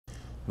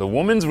The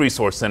Women's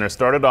Resource Center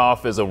started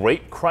off as a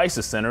rape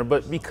crisis center,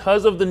 but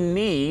because of the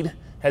need,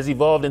 has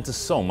evolved into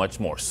so much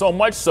more. So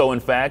much so, in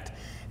fact,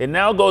 it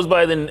now goes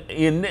by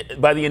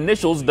the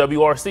initials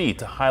WRC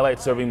to highlight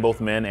serving both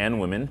men and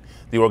women.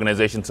 The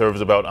organization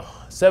serves about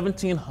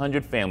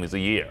 1,700 families a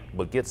year,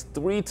 but gets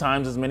 3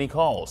 times as many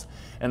calls.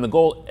 And the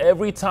goal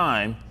every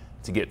time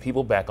to get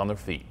people back on their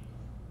feet.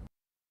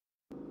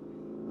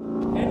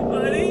 Hey,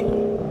 buddy.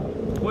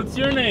 What's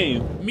your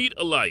name? Meet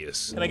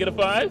Elias. Can I get a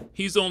 5?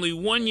 He's only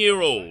 1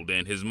 year old,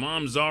 and his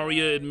mom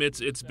Zaria admits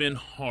it's been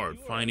hard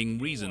finding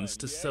reasons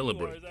to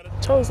celebrate.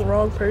 Chose the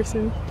wrong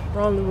person,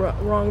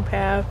 wrong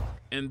path.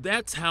 And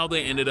that's how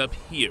they ended up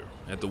here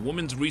at the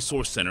Women's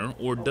Resource Center,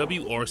 or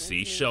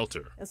WRC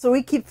shelter. So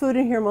we keep food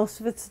in here.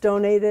 Most of it's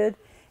donated,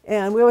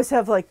 and we always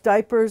have like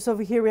diapers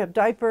over here. We have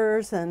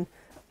diapers and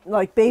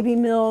like baby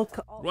milk.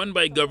 Run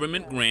by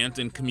government grant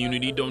and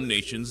community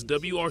donations,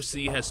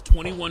 WRC has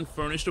 21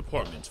 furnished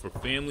apartments for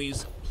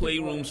families,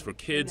 playrooms for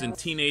kids and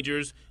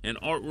teenagers, an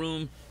art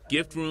room,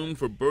 gift room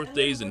for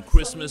birthdays and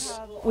Christmas.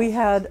 We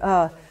had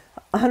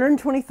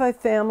 125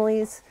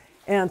 families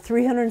and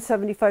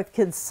 375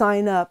 kids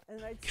sign up.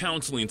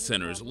 Counseling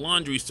centers,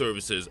 laundry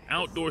services,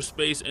 outdoor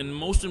space, and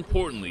most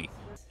importantly,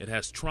 it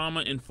has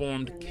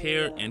trauma-informed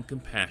care and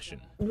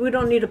compassion. We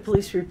don't need a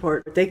police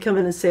report. They come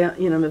in and say,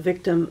 you know, I'm a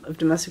victim of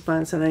domestic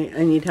violence and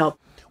I need help.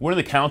 We're in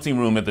the counseling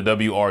room at the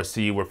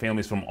WRC where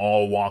families from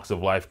all walks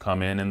of life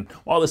come in. And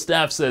while the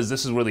staff says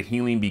this is where the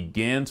healing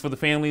begins for the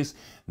families,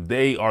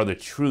 they are the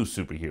true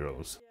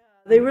superheroes.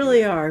 They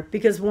really are,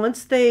 because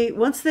once they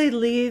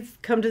leave,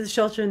 come to the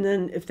shelter, and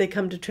then if they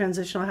come to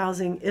transitional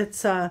housing,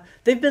 it's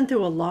they've been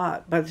through a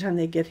lot by the time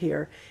they get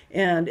here,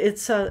 and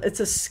it's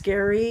a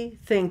scary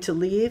thing to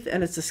leave,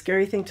 and it's a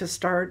scary thing to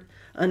start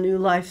a new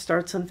life,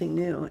 start something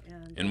new.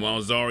 And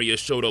while Zaria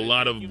showed a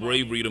lot of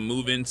bravery to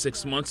move in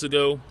 6 months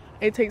ago,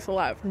 It takes a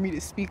lot for me to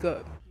speak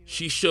up.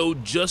 she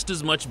showed just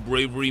as much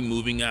bravery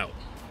moving out.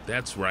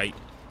 That's right,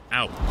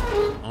 out.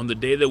 On the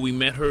day that we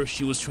met her,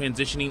 she was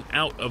transitioning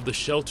out of the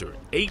shelter,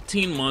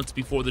 18 months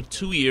before the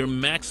 2-year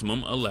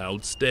maximum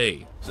allowed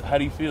stay. So how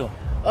do you feel?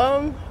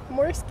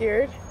 More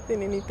scared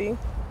than anything,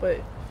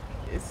 but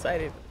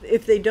excited.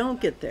 If they don't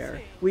get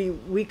there,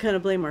 we kind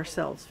of blame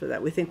ourselves for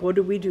that. We think, what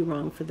did we do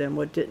wrong for them?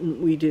 What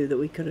didn't we do that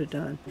we could have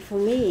done? For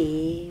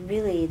me,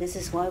 really, this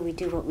is why we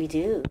do what we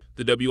do.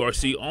 The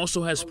WRC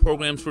also has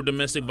programs for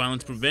domestic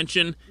violence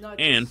prevention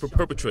and for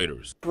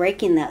perpetrators.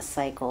 Breaking that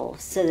cycle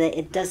so that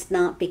it does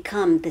not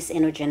become this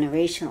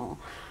intergenerational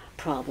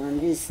problem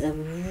is a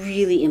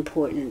really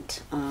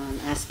important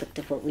aspect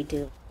of what we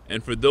do.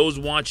 And for those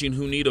watching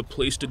who need a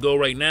place to go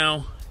right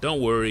now,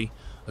 don't worry,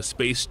 a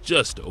space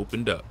just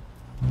opened up.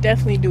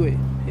 Definitely do it.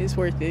 It's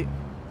worth it.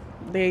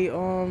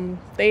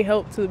 They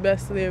help to the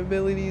best of their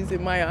abilities. It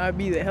might not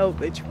be the help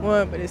that you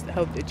want, but it's the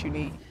help that you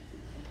need.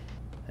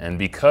 And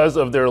because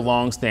of their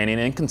long-standing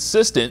and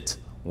consistent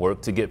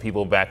work to get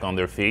people back on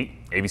their feet,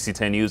 ABC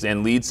 10 News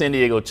and Lead San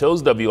Diego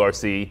chose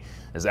WRC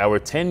as our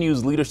 10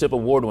 News Leadership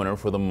Award winner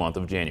for the month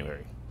of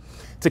January.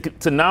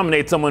 To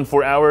nominate someone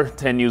for our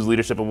 10 News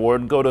Leadership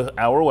Award, go to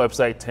our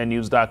website,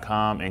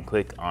 10news.com, and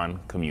click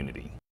on Community.